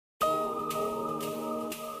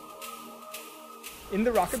In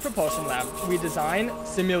the Rocket Propulsion Lab, we design,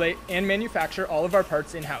 simulate, and manufacture all of our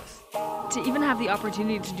parts in-house. To even have the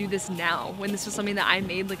opportunity to do this now, when this was something that I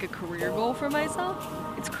made like a career goal for myself,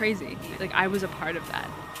 it's crazy. Like, I was a part of that.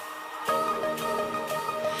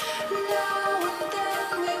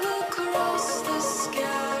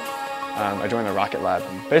 I joined the Rocket Lab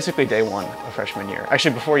basically day one of freshman year,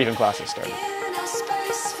 actually before even classes started.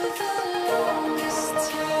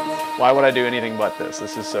 Why would I do anything but this?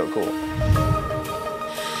 This is so cool.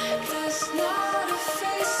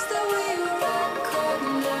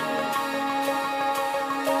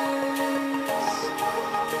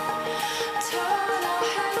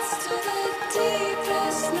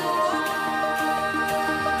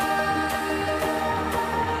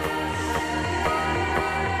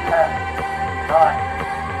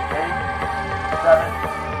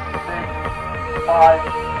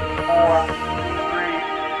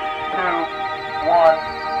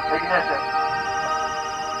 Ignition.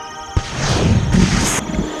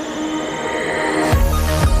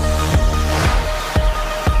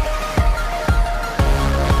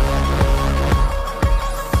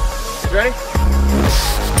 Ready?